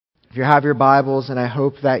If you have your Bibles, and I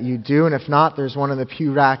hope that you do, and if not, there's one in the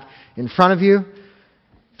pew rack in front of you.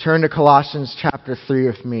 Turn to Colossians chapter 3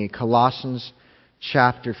 with me. Colossians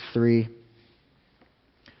chapter 3.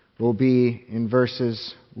 We'll be in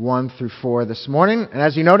verses 1 through 4 this morning. And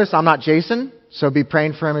as you notice, I'm not Jason, so be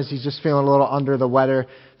praying for him as he's just feeling a little under the weather,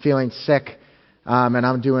 feeling sick. And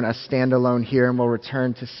I'm doing a standalone here, and we'll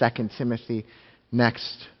return to 2 Timothy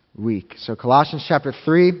next week. So Colossians chapter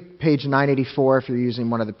 3, page 984 if you're using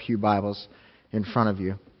one of the pew Bibles in front of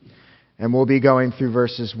you. And we'll be going through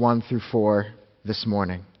verses 1 through 4 this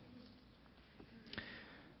morning.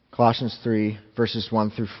 Colossians 3, verses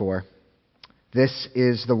 1 through 4. This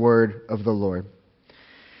is the word of the Lord.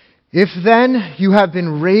 If then you have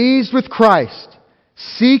been raised with Christ,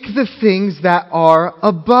 seek the things that are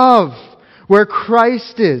above, where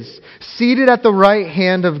Christ is, seated at the right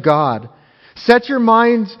hand of God. Set your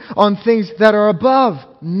minds on things that are above,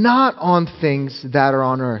 not on things that are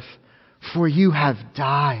on earth. For you have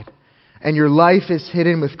died, and your life is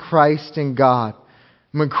hidden with Christ in God.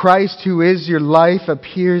 When Christ, who is your life,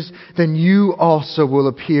 appears, then you also will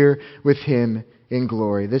appear with Him in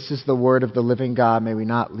glory. This is the word of the living God. May we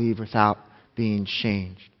not leave without being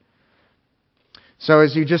changed. So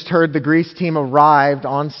as you just heard, the Greece team arrived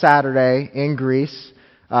on Saturday in Greece.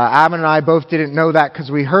 Adam and I both didn't know that because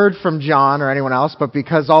we heard from John or anyone else, but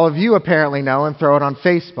because all of you apparently know and throw it on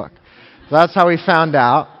Facebook. So that's how we found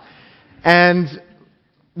out. And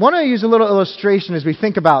I want to use a little illustration as we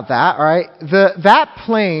think about that, all right? That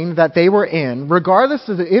plane that they were in, regardless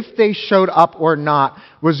of if they showed up or not,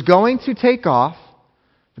 was going to take off.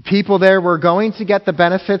 The people there were going to get the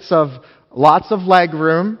benefits of lots of leg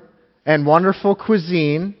room and wonderful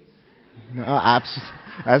cuisine.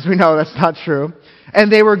 As we know, that's not true. And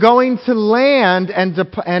they were going to land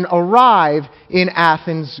and arrive in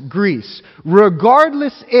Athens, Greece,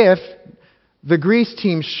 regardless if the Greece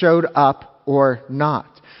team showed up or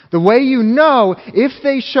not. The way you know if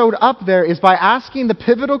they showed up there is by asking the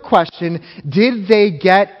pivotal question, did they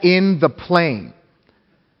get in the plane?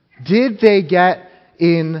 Did they get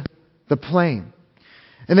in the plane?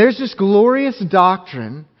 And there's this glorious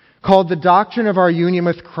doctrine called the doctrine of our union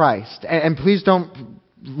with Christ. And please don't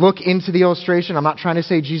look into the illustration. I'm not trying to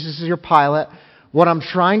say Jesus is your pilot. What I'm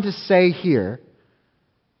trying to say here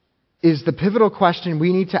is the pivotal question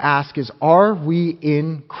we need to ask is, are we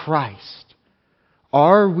in Christ?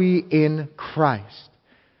 Are we in Christ?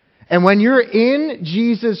 And when you're in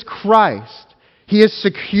Jesus Christ, He has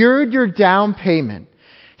secured your down payment.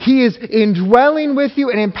 He is indwelling with you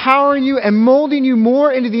and empowering you and molding you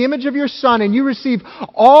more into the image of your Son, and you receive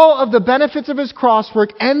all of the benefits of His cross work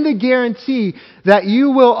and the guarantee that you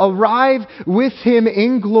will arrive with Him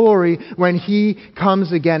in glory when He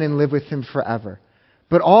comes again and live with Him forever.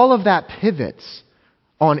 But all of that pivots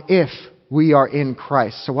on if we are in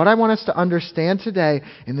Christ. So what I want us to understand today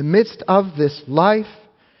in the midst of this life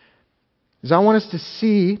is I want us to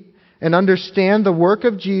see and understand the work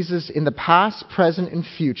of Jesus in the past, present, and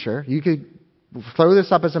future. You could throw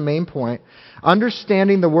this up as a main point.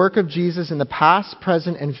 Understanding the work of Jesus in the past,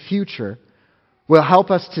 present, and future will help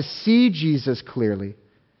us to see Jesus clearly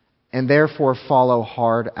and therefore follow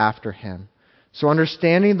hard after Him. So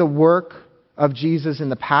understanding the work of Jesus in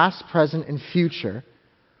the past, present, and future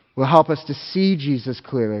will help us to see Jesus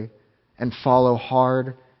clearly and follow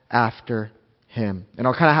hard after Him. And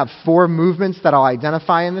I'll kind of have 4 movements that I'll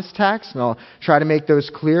identify in this text, and I'll try to make those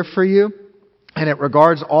clear for you. And it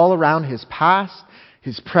regards all around His past,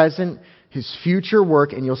 His present, His future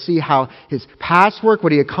work, and you'll see how His past work,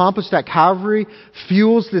 what He accomplished at Calvary,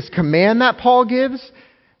 fuels this command that Paul gives,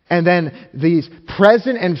 and then these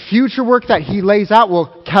present and future work that he lays out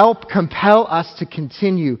will help compel us to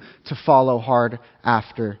continue to follow hard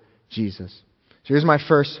after Jesus. So here's my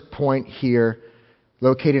first point here,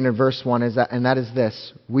 located in verse 1, and that is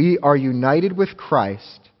this. We are united with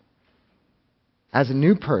Christ as a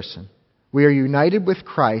new person. We are united with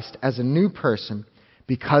Christ as a new person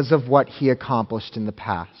because of what He accomplished in the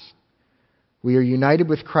past. We are united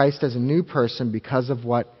with Christ as a new person because of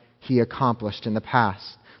what He accomplished in the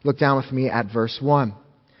past. Look down with me at verse 1.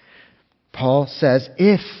 Paul says,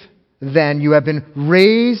 if then you have been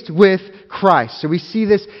raised with Christ. So we see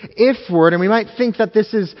this if word, and we might think that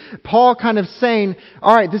this is Paul kind of saying,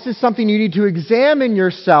 all right, this is something you need to examine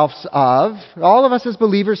yourselves of. All of us as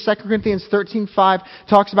believers, 2 Corinthians 13:5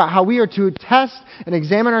 talks about how we are to test and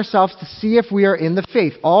examine ourselves to see if we are in the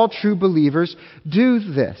faith. All true believers do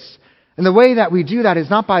this. And the way that we do that is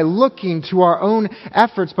not by looking to our own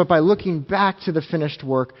efforts, but by looking back to the finished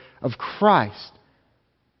work of Christ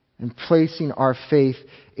and placing our faith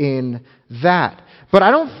in that. But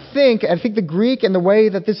I think the Greek and the way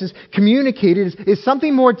that this is communicated is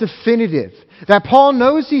something more definitive. That Paul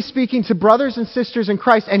knows he's speaking to brothers and sisters in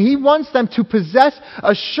Christ, and he wants them to possess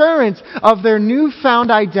assurance of their newfound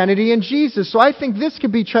identity in Jesus. So I think this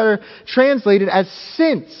could be translated as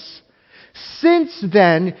since. Since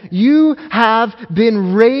then, you have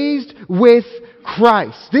been raised with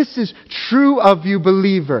Christ. This is true of you,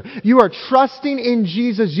 believer. You are trusting in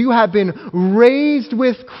Jesus. You have been raised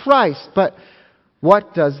with Christ. But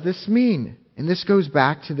what does this mean? And this goes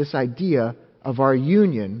back to this idea of our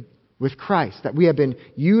union with Christ, that we have been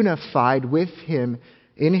unified with Him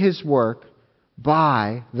in His work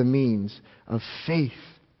by the means of faith.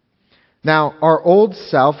 Now, our old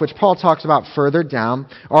self, which Paul talks about further down,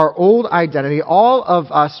 our old identity, all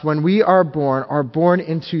of us, when we are born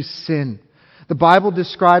into sin. The Bible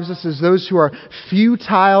describes us as those who are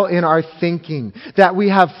futile in our thinking, that we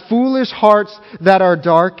have foolish hearts that are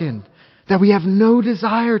darkened, that we have no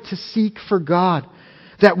desire to seek for God,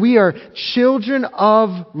 that we are children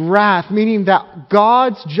of wrath, meaning that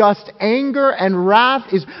God's just anger and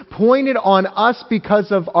wrath is pointed on us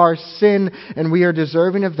because of our sin, and we are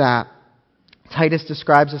deserving of that. Titus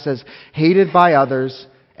describes us as hated by others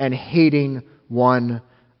and hating one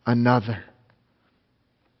another.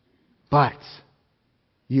 But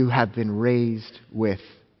you have been raised with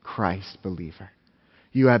Christ, believer.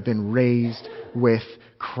 You have been raised with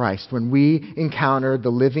Christ. When we encounter the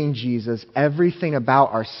living Jesus, everything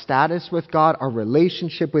about our status with God, our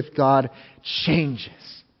relationship with God,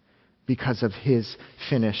 changes because of His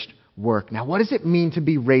finished work. Now, what does it mean to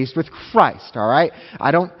be raised with Christ, all right?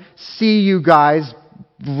 I don't see you guys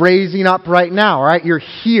raising up right now, all right? You're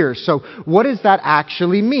here. So what does that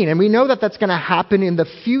actually mean? And we know that that's going to happen in the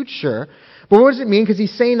future. But what does it mean? Because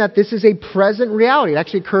he's saying that this is a present reality. It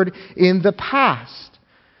actually occurred in the past.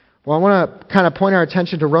 Well, I want to kind of point our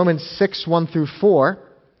attention to Romans 6, 1 through 4.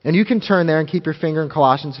 And you can turn there and keep your finger in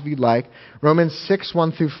Colossians if you'd like. Romans 6,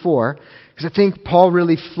 1 through 4. Because I think Paul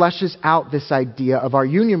really fleshes out this idea of our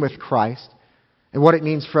union with Christ and what it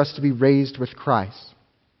means for us to be raised with Christ.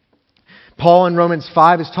 Paul in Romans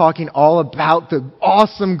 5 is talking all about the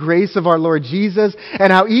awesome grace of our Lord Jesus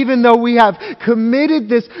and how even though we have committed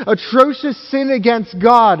this atrocious sin against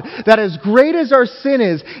God, that as great as our sin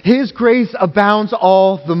is, His grace abounds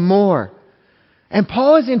all the more. And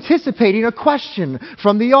Paul is anticipating a question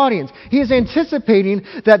from the audience. He is anticipating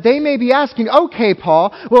that they may be asking, okay,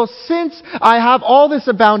 Paul, well, since I have all this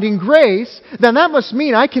abounding grace, then that must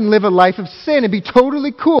mean I can live a life of sin and be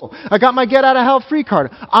totally cool. I got my get out of hell free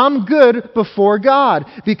card. I'm good before God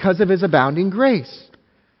because of His abounding grace.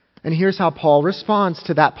 And here's how Paul responds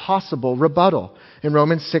to that possible rebuttal in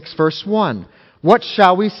Romans 6, verse 1. What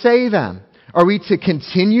shall we say then? Are we to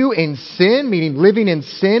continue in sin, meaning living in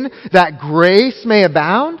sin, that grace may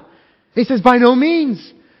abound? He says, by no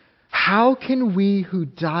means. How can we who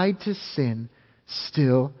died to sin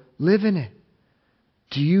still live in it?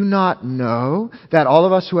 Do you not know that all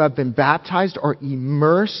of us who have been baptized or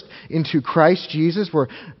immersed into Christ Jesus were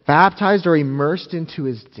baptized or immersed into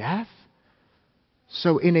His death?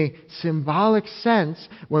 So in a symbolic sense,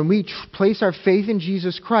 when we place our faith in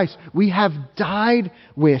Jesus Christ, we have died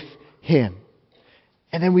with Him.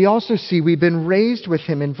 And then we also see we've been raised with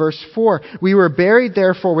Him in verse 4. We were buried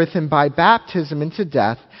therefore with Him by baptism into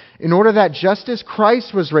death, in order that just as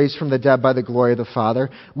Christ was raised from the dead by the glory of the Father,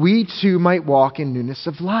 we too might walk in newness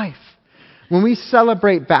of life. When we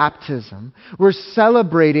celebrate baptism, we're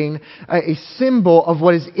celebrating a symbol of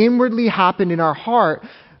what has inwardly happened in our heart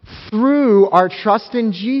through our trust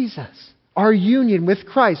in Jesus. Our union with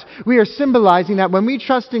Christ. We are symbolizing that when we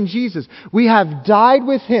trust in Jesus, we have died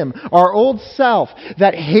with Him, our old self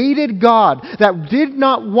that hated God, that did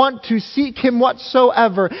not want to seek Him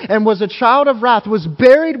whatsoever, and was a child of wrath, was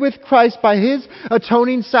buried with Christ by His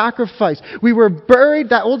atoning sacrifice. We were buried,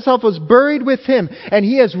 that old self was buried with Him, and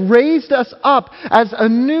He has raised us up as a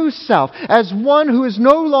new self, as one who is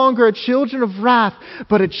no longer a children of wrath,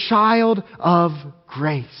 but a child of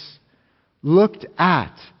grace. Looked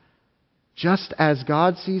at just as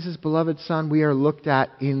God sees His beloved Son, we are looked at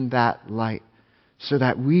in that light, so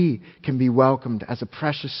that we can be welcomed as a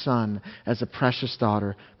precious son, as a precious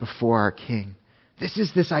daughter before our King. This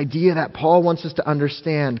is this idea that Paul wants us to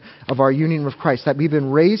understand of our union with Christ, that we've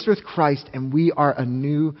been raised with Christ and we are a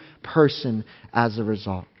new person as a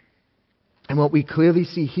result. And what we clearly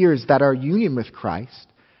see here is that our union with Christ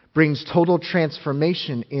brings total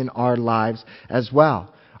transformation in our lives as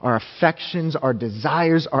well. Our affections, our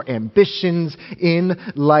desires, our ambitions in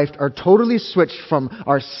life are totally switched from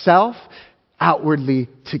ourself outwardly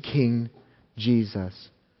to King Jesus.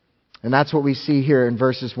 And that's what we see here in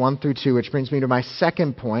verses 1 through 2, which brings me to my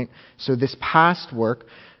second point. So this past work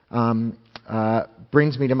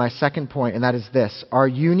brings me to my second point, and that is this. Our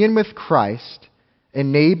union with Christ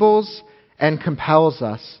enables and compels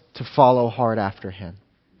us to follow hard after Him.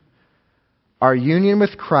 Our union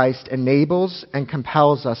with Christ enables and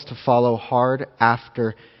compels us to follow hard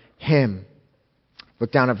after Him.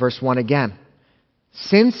 Look down at verse 1 again.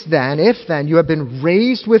 Since then, if then you have been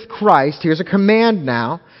raised with Christ, here's a command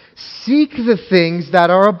now, seek the things that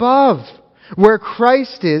are above, where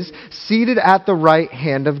Christ is seated at the right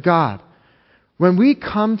hand of God. When we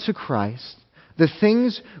come to Christ, the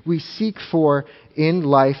things we seek for in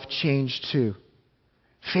life change too.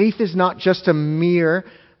 Faith is not just a mere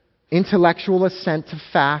intellectual assent to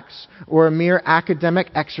facts or a mere academic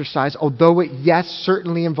exercise, although it, yes,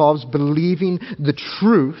 certainly involves believing the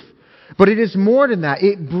truth. But it is more than that.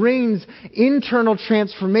 It brings internal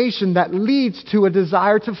transformation that leads to a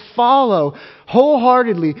desire to follow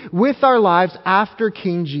wholeheartedly with our lives after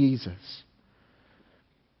King Jesus.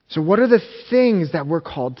 So what are the things that we're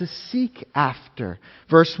called to seek after?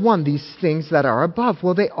 Verse 1, these things that are above.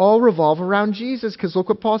 Well, they all revolve around Jesus, because look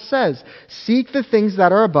what Paul says. Seek the things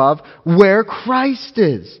that are above where Christ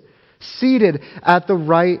is, seated at the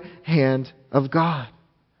right hand of God.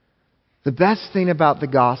 The best thing about the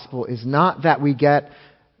gospel is not that we get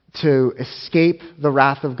to escape the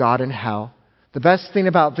wrath of God in hell. The best thing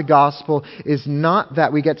about the gospel is not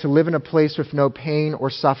that we get to live in a place with no pain or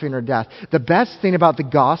suffering or death. The best thing about the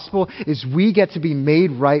gospel is we get to be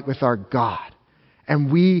made right with our God. And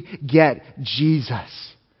we get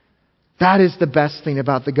Jesus. That is the best thing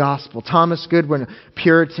about the gospel. Thomas Goodwin,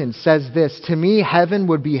 Puritan, says this, "To me, heaven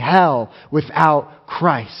would be hell without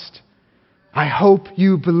Christ." I hope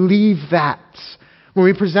you believe that. When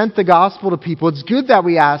we present the gospel to people, it's good that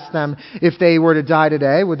we ask them if they were to die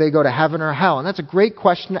today, would they go to heaven or hell? And that's a great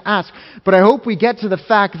question to ask. But I hope we get to the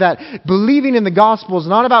fact that believing in the gospel is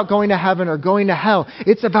not about going to heaven or going to hell.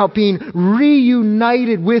 It's about being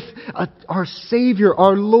reunited with our Savior,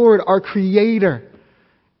 our Lord, our Creator,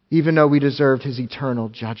 even though we deserved His eternal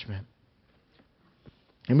judgment.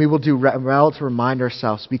 And we will do well to remind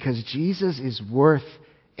ourselves, because Jesus is worth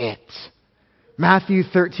it. Matthew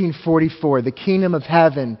 13:44, the kingdom of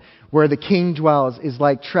heaven where the king dwells is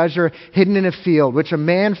like treasure hidden in a field, which a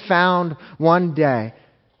man found one day,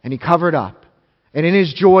 and he covered up. And in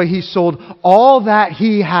his joy, he sold all that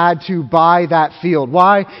he had to buy that field.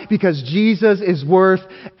 Why? Because Jesus is worth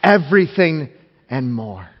everything and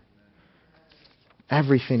more.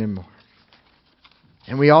 Everything and more.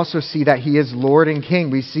 And we also see that He is Lord and King.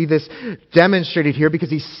 We see this demonstrated here because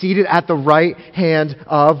He's seated at the right hand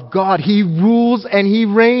of God. He rules and He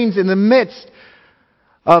reigns in the midst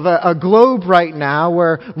of a globe right now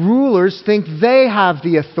where rulers think they have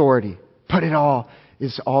the authority. But it all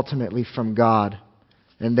is ultimately from God.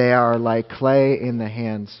 And they are like clay in the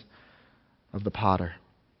hands of the potter.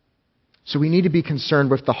 So we need to be concerned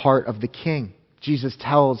with the heart of the King. Jesus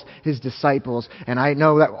tells His disciples, and I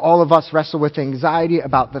know that all of us wrestle with anxiety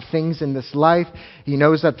about the things in this life. He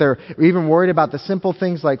knows that they're even worried about the simple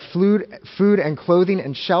things like food and clothing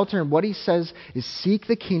and shelter. And what He says is, seek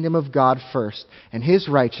the kingdom of God first and His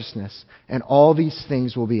righteousness, and all these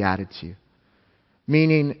things will be added to you.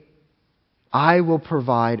 Meaning, I will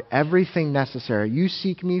provide everything necessary. You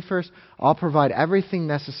seek Me first, I'll provide everything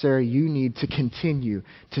necessary you need to continue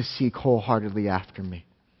to seek wholeheartedly after Me.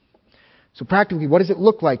 So practically, what does it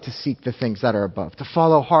look like to seek the things that are above, to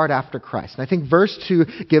follow hard after Christ? And I think verse 2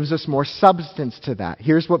 gives us more substance to that.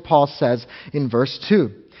 Here's what Paul says in verse 2.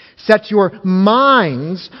 Set your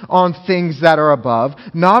minds on things that are above,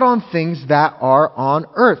 not on things that are on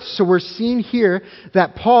earth. So we're seeing here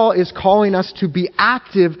that Paul is calling us to be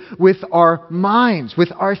active with our minds,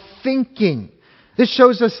 with our thinking. This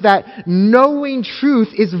shows us that knowing truth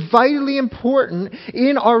is vitally important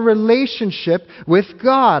in our relationship with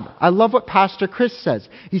God. I love what Pastor Chris says.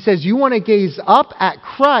 He says, you want to gaze up at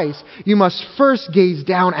Christ, you must first gaze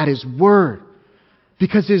down at His Word.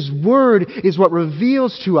 Because His Word is what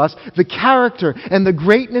reveals to us the character and the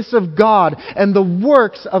greatness of God and the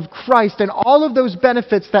works of Christ and all of those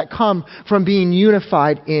benefits that come from being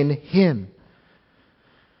unified in Him.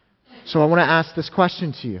 So I want to ask this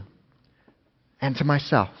question to you and to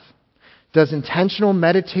myself. Does intentional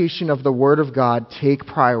meditation of the Word of God take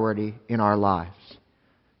priority in our lives?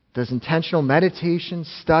 Does intentional meditation,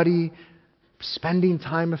 study, spending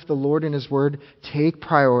time with the Lord and His Word take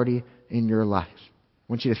priority in your life?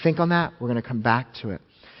 I want you to think on that. We're going to come back to it.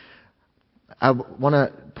 I want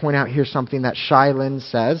to point out here something that Shai Linne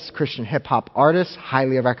says, Christian hip-hop artist,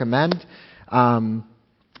 highly recommend.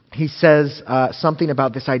 he says something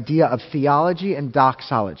about this idea of theology and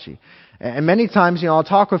doxology. And many times, I'll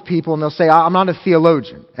talk with people and they'll say, I'm not a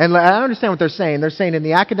theologian. And I understand what they're saying. They're saying in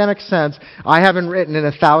the academic sense, I haven't written in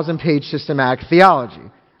 1,000-page systematic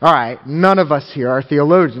theology. All right, none of us here are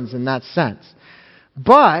theologians in that sense.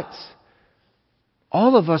 But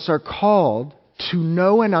all of us are called to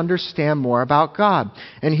know and understand more about God.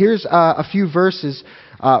 And here's a few verses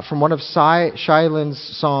from one of Shai Linne's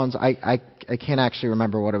songs. I can't actually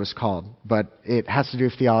remember what it was called, but it has to do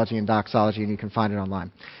with theology and doxology, and you can find it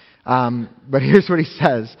online. But here's what he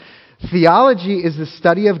says. Theology is the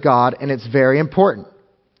study of God, and it's very important.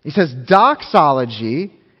 He says,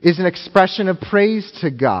 doxology is an expression of praise to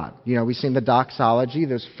God. We sing the doxology.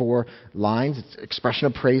 There's 4 lines. It's an expression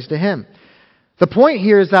of praise to Him. The point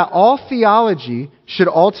here is that all theology should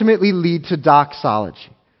ultimately lead to doxology.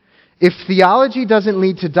 If theology doesn't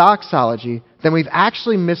lead to doxology, then we've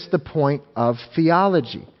actually missed the point of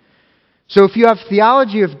theology. So if you have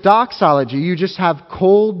theology of doxology, you just have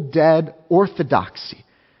cold, dead orthodoxy,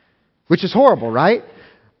 which is horrible, right?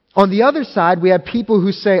 On the other side, we have people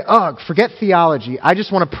who say, ugh, forget theology, I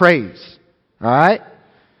just want to praise, all right?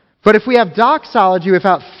 But if we have doxology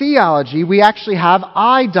without theology, we actually have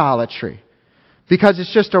idolatry, because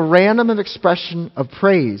it's just a random expression of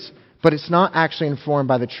praise, but it's not actually informed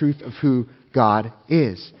by the truth of who God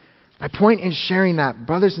is. My point in sharing that,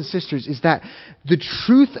 brothers and sisters, is that the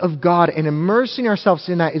truth of God and immersing ourselves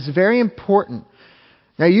in that is very important.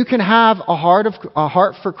 Now, you can have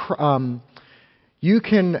you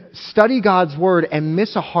can study God's Word and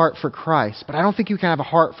miss a heart for Christ, but I don't think you can have a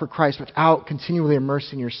heart for Christ without continually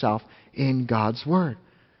immersing yourself in God's Word.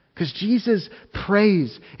 Because Jesus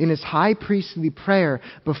prays in His high priestly prayer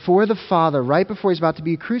before the Father, right before He's about to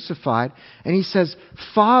be crucified, and He says,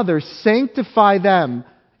 Father, sanctify them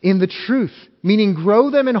in the truth, meaning grow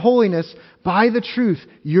them in holiness by the truth.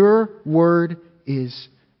 Your word is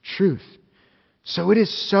truth. So it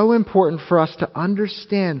is so important for us to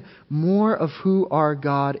understand more of who our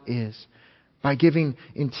God is by giving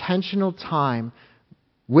intentional time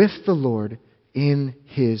with the Lord in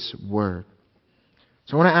His Word.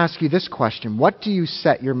 So I want to ask you this question. What do you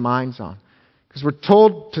set your minds on? Because we're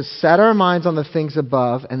told to set our minds on the things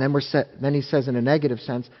above, and then he says in a negative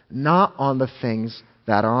sense, not on the things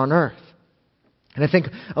that are on earth. And I think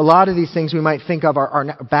a lot of these things we might think of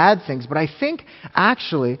are bad things, but I think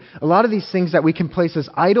actually a lot of these things that we can place as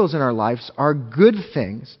idols in our lives are good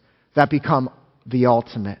things that become the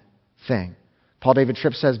ultimate thing. Paul David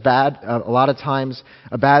Tripp says a lot of times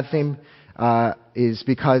a bad thing is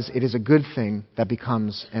because it is a good thing that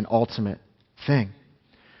becomes an ultimate thing.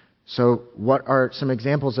 So what are some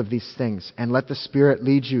examples of these things? And let the Spirit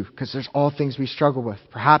lead you, because there's all things we struggle with.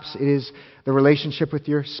 Perhaps it is the relationship with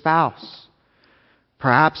your spouse.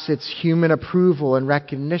 Perhaps it's human approval and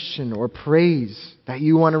recognition or praise that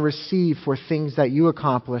you want to receive for things that you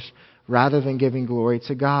accomplish rather than giving glory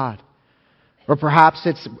to God. Or perhaps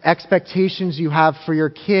it's expectations you have for your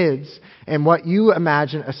kids and what you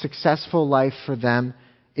imagine a successful life for them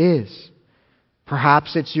is.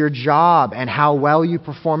 Perhaps it's your job and how well you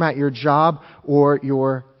perform at your job or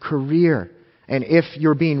your career, and if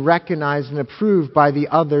you're being recognized and approved by the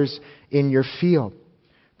others in your field.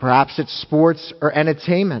 Perhaps it's sports or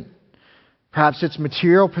entertainment. Perhaps it's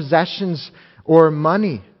material possessions or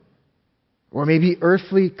money, or maybe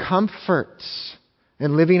earthly comforts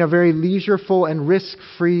and living a very leisureful and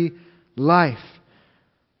risk-free life.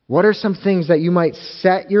 What are some things that you might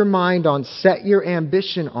set your mind on, set your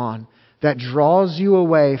ambition on, that draws you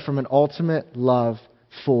away from an ultimate love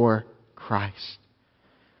for Christ?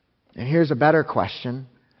 And here's a better question.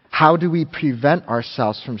 How do we prevent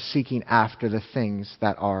ourselves from seeking after the things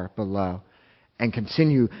that are below and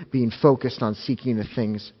continue being focused on seeking the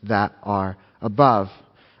things that are above?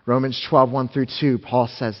 Romans 12:1-2, Paul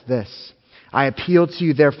says this, I appeal to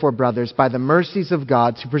you, therefore, brothers, by the mercies of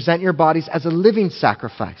God, to present your bodies as a living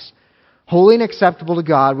sacrifice, holy and acceptable to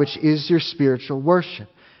God, which is your spiritual worship.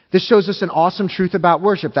 This shows us an awesome truth about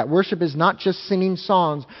worship, that worship is not just singing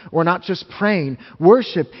songs or not just praying.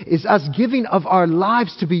 Worship is us giving of our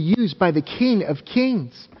lives to be used by the King of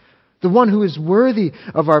Kings, the one who is worthy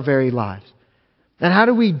of our very lives. And how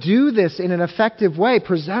do we do this in an effective way?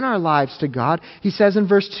 Present our lives to God. He says in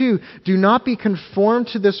verse 2, do not be conformed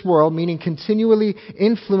to this world, meaning continually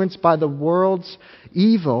influenced by the world's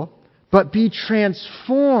evil, but be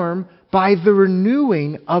transformed by the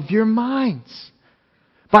renewing of your minds.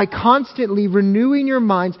 By constantly renewing your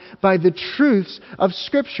minds by the truths of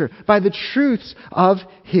Scripture, by the truths of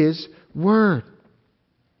His Word.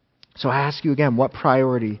 So I ask you again, what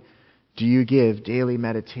priority do you give daily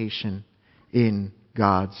meditation in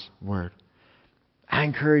God's Word? I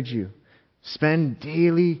encourage you, spend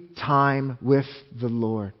daily time with the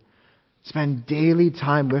Lord. Spend daily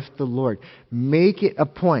time with the Lord. Make it a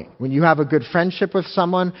point. When you have a good friendship with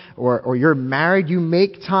someone or you're married, you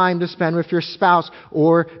make time to spend with your spouse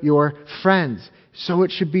or your friends. So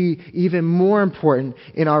it should be even more important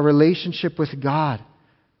in our relationship with God.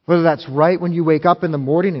 Whether that's right when you wake up in the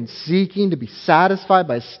morning and seeking to be satisfied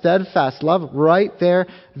by steadfast love right there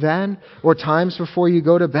then, or times before you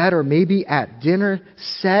go to bed, or maybe at dinner,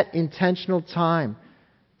 set intentional time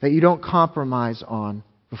that you don't compromise on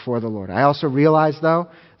before the Lord. I also realize, though,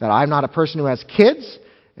 that I'm not a person who has kids,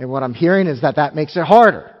 and what I'm hearing is that makes it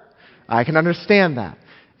harder. I can understand that.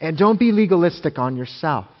 And don't be legalistic on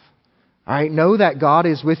yourself. All right, know that God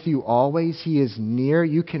is with you always. He is near.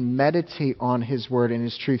 You can meditate on His Word and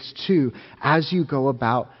His truths too as you go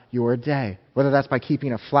about your day. Whether that's by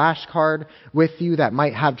keeping a flashcard with you that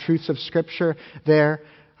might have truths of Scripture there,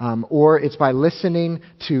 or it's by listening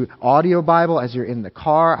to audio Bible as you're in the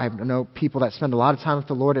car. I know people that spend a lot of time with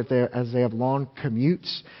the Lord as they have long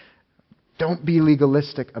commutes. Don't be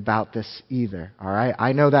legalistic about this either, all right?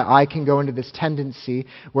 I know that I can go into this tendency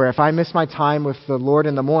where if I miss my time with the Lord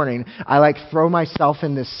in the morning, I throw myself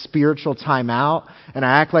in this spiritual timeout, and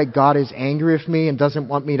I act like God is angry with me and doesn't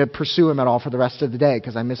want me to pursue Him at all for the rest of the day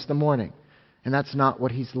because I missed the morning. And that's not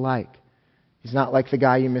what He's like. He's not like the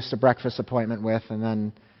guy you missed a breakfast appointment with and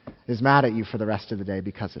then is mad at you for the rest of the day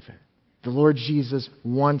because of it. The Lord Jesus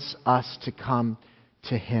wants us to come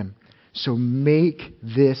to Him. So make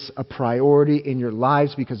this a priority in your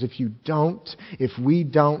lives, because if we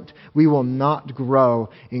don't, we will not grow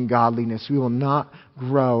in godliness. We will not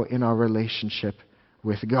grow in our relationship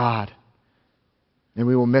with God. And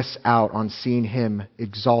we will miss out on seeing Him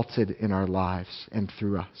exalted in our lives and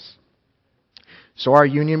through us. So our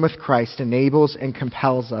union with Christ enables and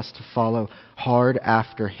compels us to follow hard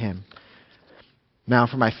after Him. Now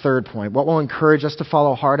for my third point, what will encourage us to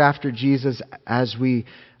follow hard after Jesus as we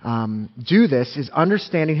do this is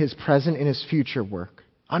understanding His present and His future work.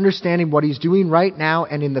 Understanding what He's doing right now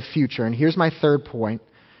and in the future. And here's my third point.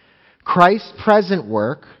 Christ's present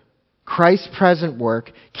work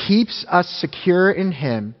keeps us secure in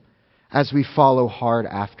Him as we follow hard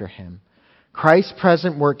after Him. Christ's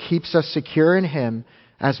present work keeps us secure in Him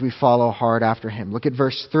as we follow hard after Him. Look at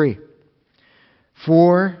verse 3.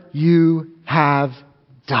 For you have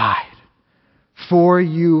died. For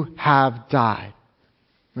you have died.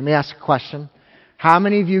 Let me ask a question. How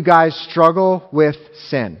many of you guys struggle with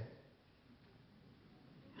sin?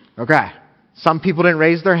 Okay. Some people didn't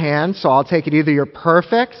raise their hands, so I'll take it either you're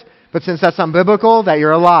perfect, but since that's unbiblical, that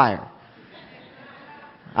you're a liar.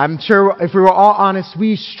 I'm sure if we were all honest,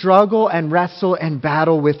 we struggle and wrestle and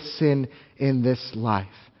battle with sin in this life.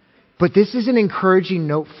 But this is an encouraging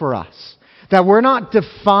note for us, that we're not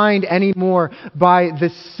defined anymore by the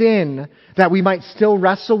sin that we might still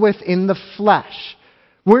wrestle with in the flesh.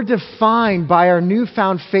 We're defined by our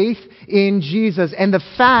newfound faith in Jesus and the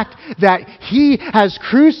fact that He has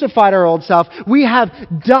crucified our old self. We have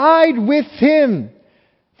died with Him.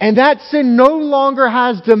 And that sin no longer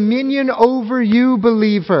has dominion over you,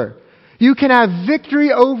 believer. You can have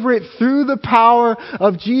victory over it through the power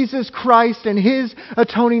of Jesus Christ and His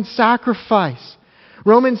atoning sacrifice.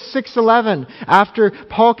 Romans 6:11, after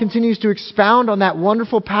Paul continues to expound on that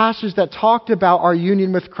wonderful passage that talked about our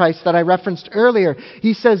union with Christ that I referenced earlier,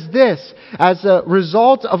 he says this, as a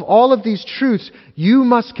result of all of these truths, you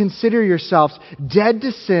must consider yourselves dead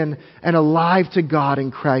to sin and alive to God in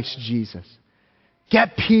Christ Jesus.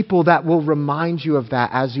 Get people that will remind you of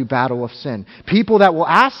that as you battle with sin. People that will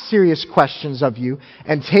ask serious questions of you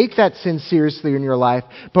and take that sin seriously in your life,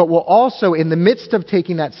 but will also, in the midst of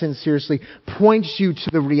taking that sin seriously, point you to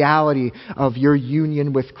the reality of your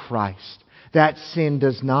union with Christ. That sin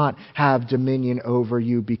does not have dominion over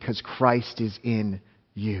you because Christ is in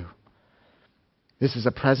you. This is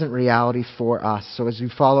a present reality for us. So as we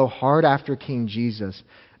follow hard after King Jesus,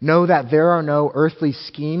 know that there are no earthly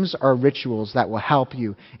schemes or rituals that will help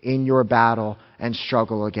you in your battle and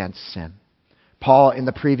struggle against sin. Paul, in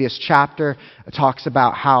the previous chapter, talks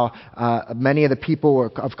about how many of the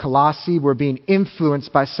people of Colossae were being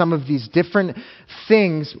influenced by some of these different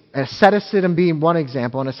things, asceticism being one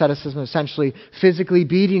example, and asceticism essentially physically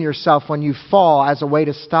beating yourself when you fall as a way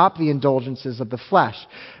to stop the indulgences of the flesh.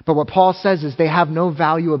 But what Paul says is they have no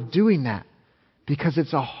value of doing that because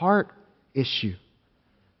it's a heart issue.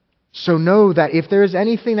 So know that if there is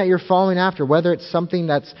anything that you're following after, whether it's something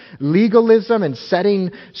that's legalism and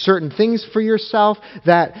setting certain things for yourself,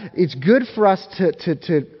 that it's good for us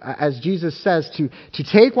to as Jesus says, to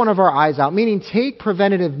take one of our eyes out, meaning take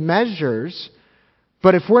preventative measures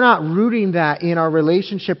But if we're not rooting that in our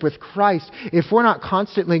relationship with Christ, if we're not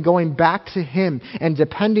constantly going back to Him and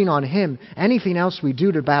depending on Him, anything else we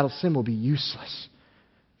do to battle sin will be useless.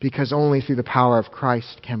 Because only through the power of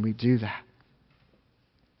Christ can we do that.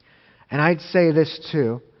 And I'd say this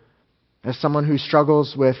too, as someone who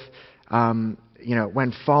struggles with,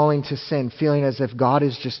 when falling to sin, feeling as if God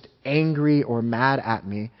is just angry or mad at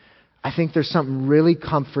me, I think there's something really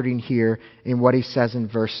comforting here in what he says in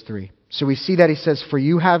verse 3. So we see that he says, "For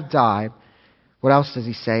you have died." What else does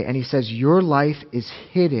he say? And he says, "Your life is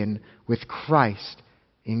hidden with Christ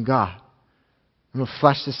in God." I'm going to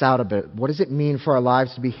flesh this out a bit. What does it mean for our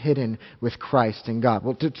lives to be hidden with Christ in God?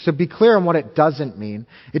 Well, to be clear on what it doesn't mean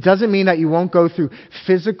that you won't go through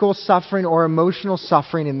physical suffering or emotional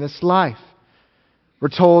suffering in this life. We're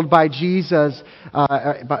told by Jesus,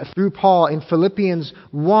 through Paul in Philippians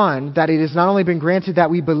 1, that it has not only been granted that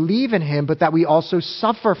we believe in Him, but that we also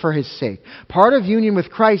suffer for His sake. Part of union with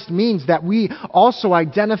Christ means that we also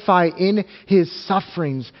identify in His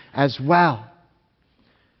sufferings as well.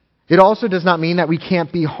 It also does not mean that we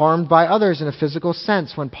can't be harmed by others in a physical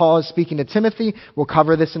sense. When Paul is speaking to Timothy, we'll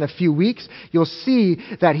cover this in a few weeks, you'll see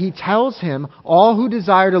that he tells him all who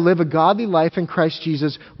desire to live a godly life in Christ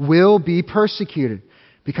Jesus will be persecuted.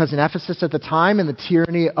 Because in Ephesus at the time, in the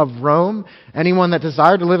tyranny of Rome, anyone that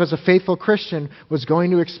desired to live as a faithful Christian was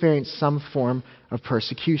going to experience some form of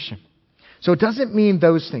persecution. So it doesn't mean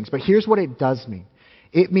those things, but here's what it does mean.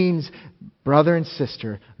 It means, brother and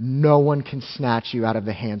sister, no one can snatch you out of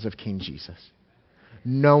the hands of King Jesus.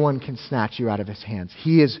 No one can snatch you out of His hands.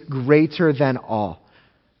 He is greater than all.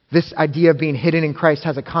 This idea of being hidden in Christ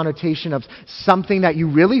has a connotation of something that you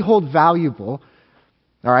really hold valuable,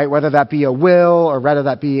 all right, whether that be a will or whether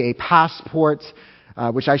that be a passport,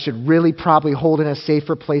 which I should really probably hold in a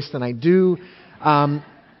safer place than I do.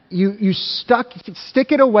 You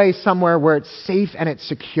stick it away somewhere where it's safe and it's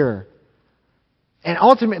secure. And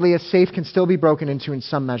ultimately, a safe can still be broken into in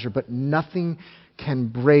some measure, but nothing can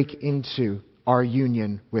break into our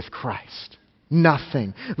union with Christ.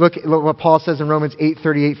 Nothing. Look what Paul says in Romans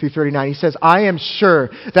 8:38 through 39. He says, "I am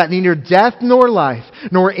sure that neither death nor life,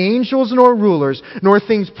 nor angels nor rulers, nor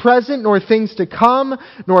things present nor things to come,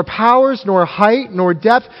 nor powers, nor height, nor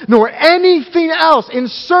depth, nor anything else,"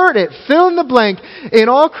 insert it, fill in the blank, "in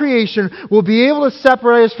all creation will be able to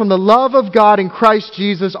separate us from the love of God in Christ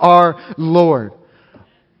Jesus our Lord."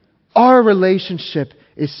 Our relationship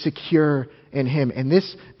is secure in Him. And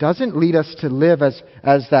this doesn't lead us to live as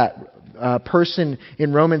that person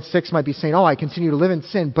in Romans 6 might be saying, "Oh, I continue to live in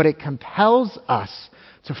sin," but it compels us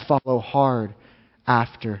to follow hard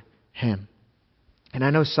after Him. And I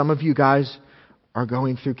know some of you guys are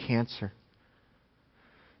going through cancer.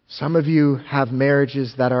 Some of you have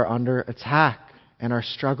marriages that are under attack and are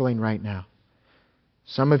struggling right now.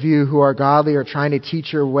 Some of you who are godly are trying to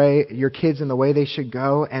teach your kids in the way they should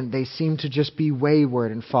go, and they seem to just be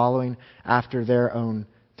wayward and following after their own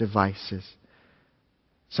devices.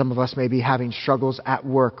 Some of us may be having struggles at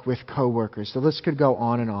work with coworkers. The list could go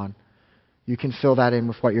on and on. You can fill that in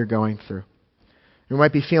with what you're going through. You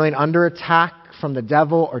might be feeling under attack from the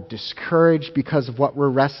devil or discouraged because of what we're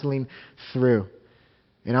wrestling through.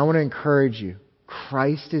 And I want to encourage you,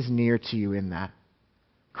 Christ is near to you in that.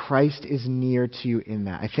 Christ is near to you in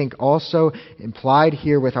that. I think also implied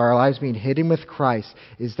here with our lives being hidden with Christ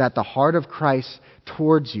is that the heart of Christ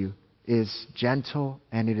towards you is gentle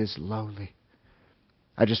and it is lowly.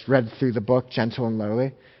 I just read through the book, Gentle and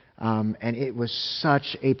Lowly, and it was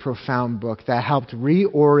such a profound book that helped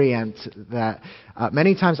reorient that.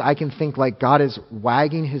 Many times I can think like God is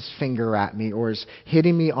wagging His finger at me or is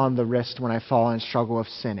hitting me on the wrist when I fall and struggle with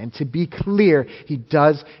sin. And to be clear, He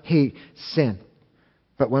does hate sin.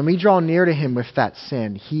 But when we draw near to Him with that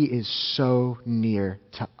sin, He is so near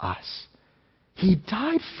to us. He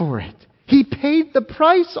died for it. He paid the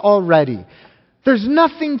price already. There's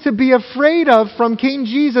nothing to be afraid of from King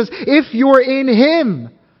Jesus if you're in Him.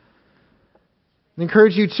 I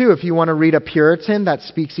encourage you too, if you want to read a Puritan that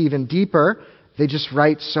speaks even deeper, they just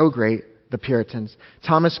write so great, the Puritans.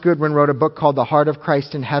 Thomas Goodwin wrote a book called The Heart of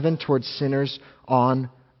Christ in Heaven Towards Sinners on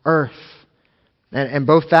Earth. And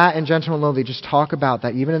both that and Gentle and Lowly just talk about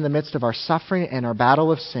that even in the midst of our suffering and our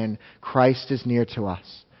battle of sin, Christ is near to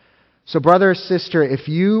us. So brother or sister, if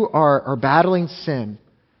you are battling sin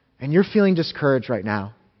and you're feeling discouraged right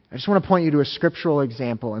now, I just want to point you to a scriptural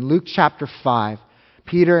example. In Luke chapter 5,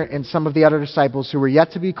 Peter and some of the other disciples who were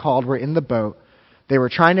yet to be called were in the boat. They were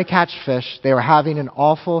trying to catch fish. They were having an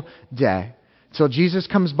awful day. So Jesus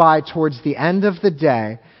comes by towards the end of the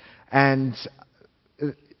day, and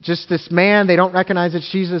just this man, they don't recognize it.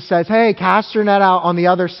 Jesus says, "Hey, cast your net out on the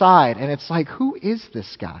other side." And it's like, who is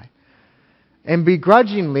this guy? And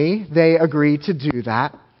begrudgingly, they agree to do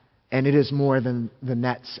that, and it is more than the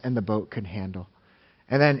nets and the boat could handle.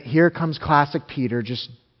 And then here comes classic Peter, just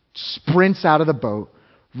sprints out of the boat,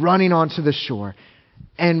 running onto the shore.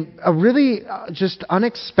 And a really just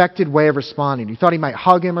unexpected way of responding. He thought he might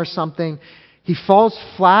hug him or something. He falls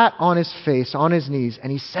flat on his face, on his knees,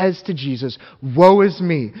 and he says to Jesus, "Woe is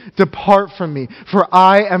me, depart from me, for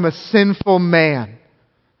I am a sinful man."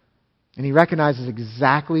 And he recognizes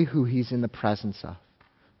exactly who he's in the presence of,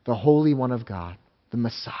 the Holy One of God, the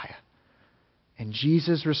Messiah. And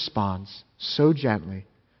Jesus responds so gently,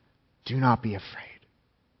 "Do not be afraid,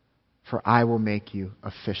 for I will make you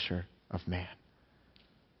a fisher of man."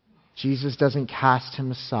 Jesus doesn't cast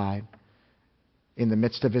him aside in the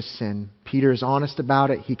midst of his sin. Peter is honest about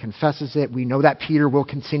it. He confesses it. We know that Peter will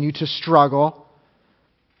continue to struggle.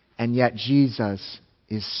 And yet Jesus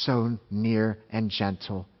is so near and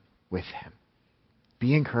gentle with him.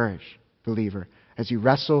 Be encouraged, believer, as you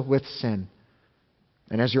wrestle with sin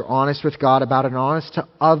and as you're honest with God about it and honest to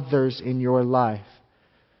others in your life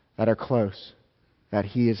that are close, that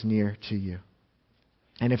he is near to you.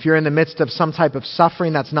 And if you're in the midst of some type of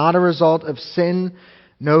suffering that's not a result of sin,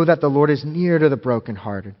 know that the Lord is near to the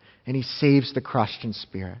brokenhearted and he saves the crushed in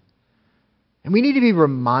spirit. And we need to be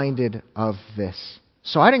reminded of this.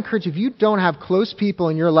 So I'd encourage you, if you don't have close people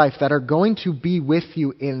in your life that are going to be with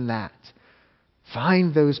you in that,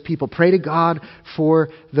 find those people. Pray to God for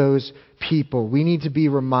those people. We need to be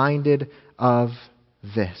reminded of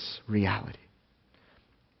this reality.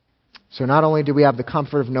 So not only do we have the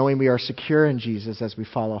comfort of knowing we are secure in Jesus as we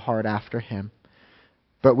follow hard after him,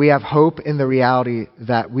 but we have hope in the reality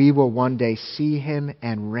that we will one day see him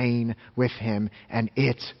and reign with him, and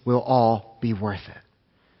it will all be worth it.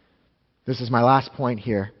 This is my last point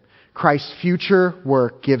here. Christ's future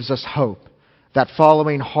work gives us hope that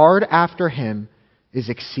following hard after him is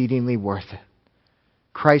exceedingly worth it.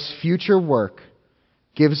 Christ's future work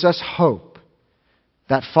gives us hope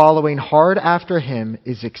that following hard after him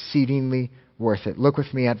is exceedingly worth it. Look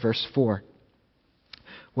with me at verse 4.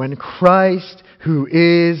 When Christ, who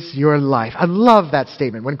is your life. I love that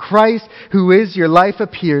statement. When Christ, who is your life,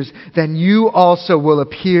 appears, then you also will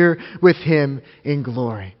appear with him in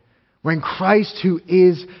glory. When Christ, who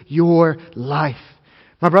is your life.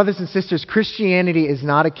 My brothers and sisters, Christianity is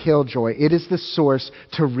not a killjoy. It is the source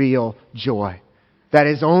to real joy that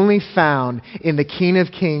is only found in the King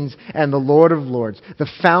of Kings and the Lord of Lords, the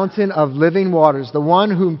fountain of living waters, the one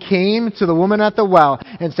who came to the woman at the well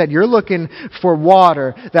and said, "You're looking for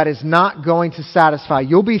water that is not going to satisfy.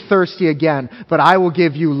 You'll be thirsty again, but I will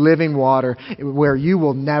give you living water where you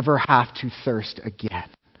will never have to thirst again."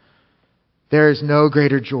 There is no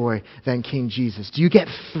greater joy than King Jesus. Do you get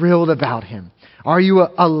thrilled about him? Are you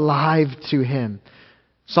alive to him?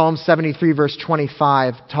 Psalm 73 verse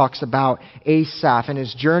 25 talks about Asaph and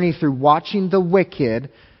his journey through watching the wicked,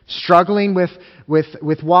 struggling with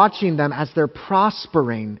watching them as they're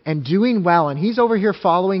prospering and doing well. And he's over here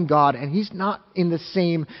following God, and he's not in the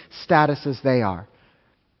same status as they are.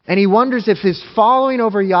 And he wonders if his following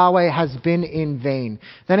over Yahweh has been in vain.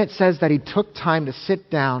 Then it says that he took time to sit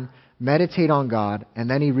down, meditate on God, and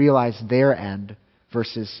then he realized their end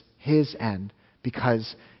versus his end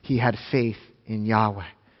because he had faith in Yahweh.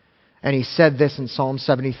 And he said this in Psalm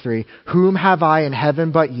 73, "Whom have I in heaven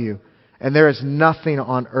but you? And there is nothing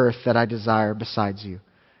on earth that I desire besides you."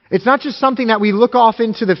 It's not just something that we look off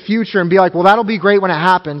into the future and be like, well, that'll be great when it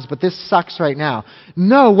happens, but this sucks right now.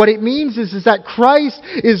 No, what it means is that Christ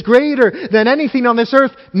is greater than anything on this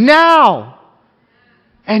earth now.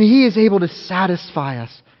 And he is able to satisfy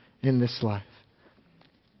us in this life.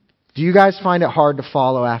 Do you guys find it hard to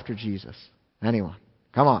follow after Jesus? Anyone?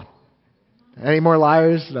 Come on. Any more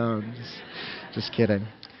liars? No, just kidding.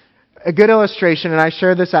 A good illustration, and I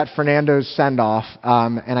shared this at Fernando's send-off,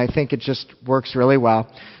 and I think it just works really well.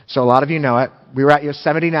 So a lot of you know it. We were at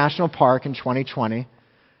Yosemite National Park in 2020,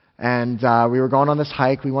 and we were going on this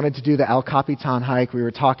hike. We wanted to do the El Capitan hike. We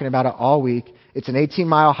were talking about it all week. It's an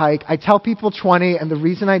 18-mile hike. I tell people 20, and the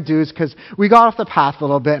reason I do is because we got off the path a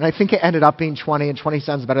little bit, and I think it ended up being 20, and 20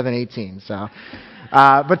 sounds better than 18, so...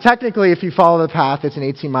 but technically, if you follow the path, it's an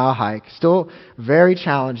 18-mile hike. Still very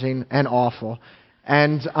challenging and awful.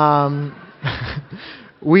 And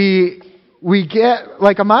we get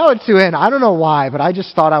like a mile or two in. I don't know why, but I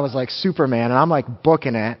just thought I was like Superman, and I'm like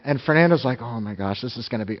booking it. And Fernando's like, "Oh my gosh, this is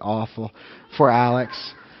going to be awful for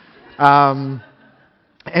Alex." And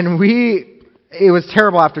it was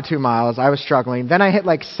terrible after 2 miles. I was struggling. Then I hit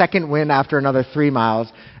like second wind after another 3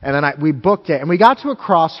 miles, and then we booked it. And we got to a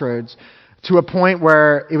crossroads, to a point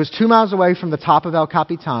where it was 2 miles away from the top of El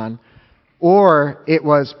Capitan, or it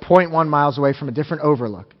was 0.1 miles away from a different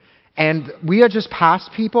overlook. And we had just passed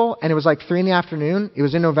people, and it was like 3 in the afternoon. It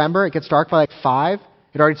was in November. It gets dark by like 5.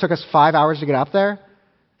 It already took us 5 hours to get up there,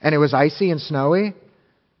 and it was icy and snowy.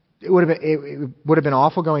 It would have been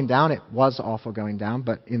awful going down. It was awful going down,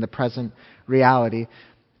 but in the present reality.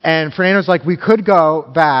 And Fernando's like, we could go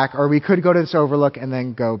back, or we could go to this overlook and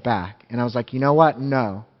then go back. And I was like, you know what?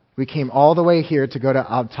 No. We came all the way here to go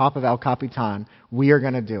to top of El Capitan. We are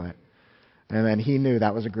going to do it. And then he knew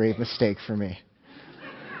that was a grave mistake for me.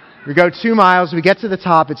 We go 2 miles, we get to the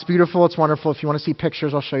top, it's beautiful, it's wonderful. If you want to see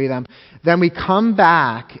pictures, I'll show you them. Then we come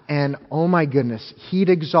back, and oh my goodness, heat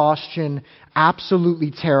exhaustion,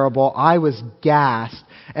 absolutely terrible. I was gassed,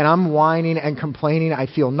 and I'm whining and complaining. I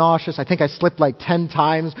feel nauseous. I think I slipped like 10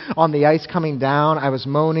 times on the ice coming down. I was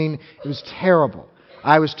moaning. It was terrible.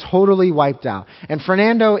 I was totally wiped out. And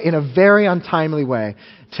Fernando, in a very untimely way,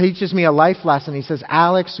 teaches me a life lesson. He says,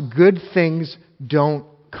 Alex, good things don't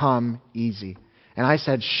come easy. And I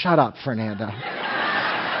said, shut up, Fernando.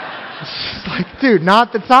 It's like, dude,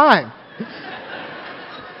 not the time.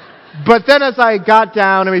 But then as I got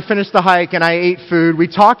down and we finished the hike and I ate food, we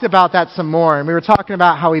talked about that some more. And we were talking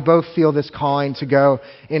about how we both feel this calling to go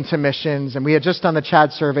into missions. And we had just done the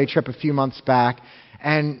Chad survey trip a few months back.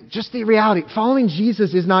 And just the reality, following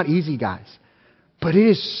Jesus is not easy, guys. But it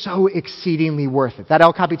is so exceedingly worth it. That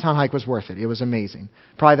El Capitan hike was worth it. It was amazing.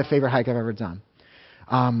 Probably the favorite hike I've ever done.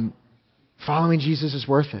 Following Jesus is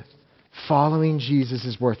worth it. Following Jesus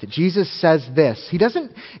is worth it. Jesus says this. He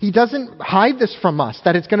doesn't hide this from us,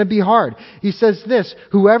 that it's going to be hard. He says this,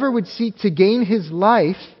 whoever would seek to gain his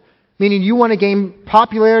life, meaning you want to gain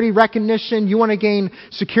popularity, recognition, you want to gain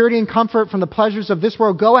security and comfort from the pleasures of this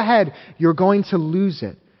world, go ahead. You're going to lose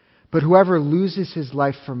it. But whoever loses his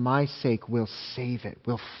life for my sake will save it,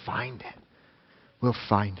 will find it. Will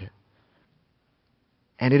find it.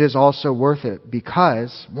 And it is also worth it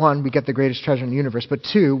because, 1, we get the greatest treasure in the universe, but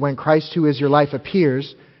 2, when Christ who is your life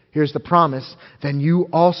appears, here's the promise, then you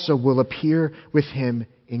also will appear with him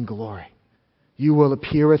in glory. You will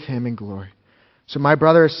appear with him in glory. So my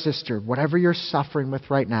brother or sister, whatever you're suffering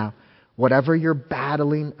with right now, whatever you're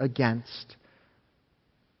battling against,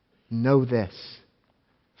 know this.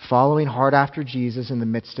 Following hard after Jesus in the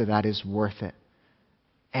midst of that is worth it.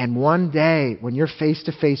 And one day, when you're face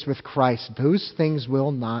to face with Christ, those things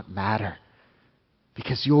will not matter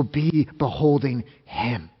because you'll be beholding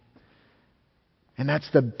him. And that's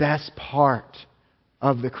the best part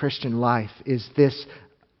of the Christian life is this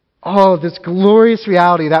glorious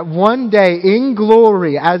reality that one day in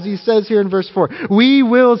glory, as he says here in verse 4, we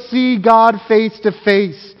will see God face to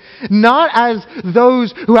face. Not as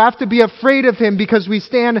those who have to be afraid of him because we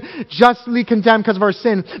stand justly condemned because of our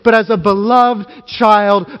sin, but as a beloved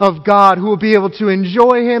child of God who will be able to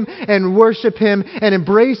enjoy him and worship him and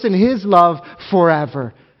embrace in his love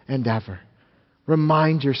forever and ever.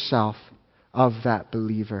 Remind yourself of that,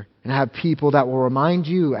 believer, and have people that will remind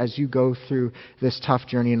you as you go through this tough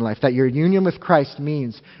journey in life that your union with Christ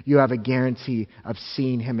means you have a guarantee of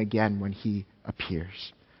seeing him again when he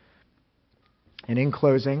appears. And in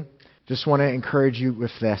closing, just want to encourage you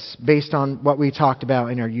with this. Based on what we talked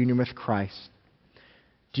about in our union with Christ,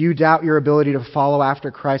 do you doubt your ability to follow after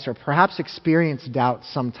Christ or perhaps experience doubt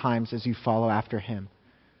sometimes as you follow after him?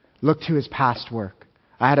 Look to his past work.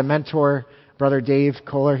 I had a mentor, Brother Dave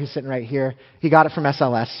Kohler, he's sitting right here. He got it from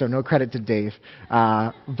SLS, so no credit to Dave.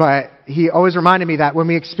 But he always reminded me that when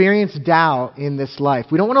we experience doubt in this life,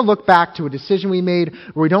 we don't want to look back to a decision we made,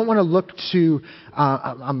 or we don't want to look to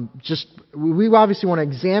we obviously want to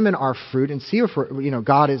examine our fruit and see if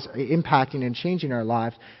God is impacting and changing our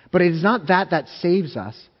lives. But it is not that saves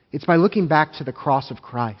us. It's by looking back to the cross of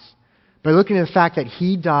Christ. By looking at the fact that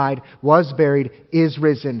he died, was buried, is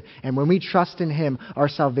risen. And when we trust in him, our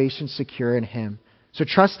salvation is secure in him. So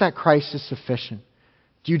trust that Christ is sufficient.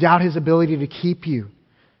 Do you doubt his ability to keep you?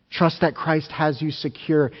 Trust that Christ has you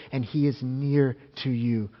secure and he is near to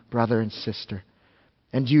you, brother and sister.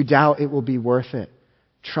 And do you doubt it will be worth it?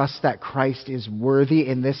 Trust that Christ is worthy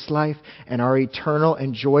in this life and our eternal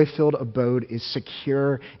and joy-filled abode is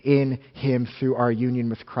secure in him through our union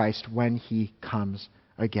with Christ when he comes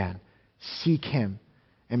again. Seek him,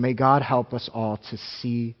 and may God help us all to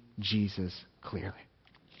see Jesus clearly.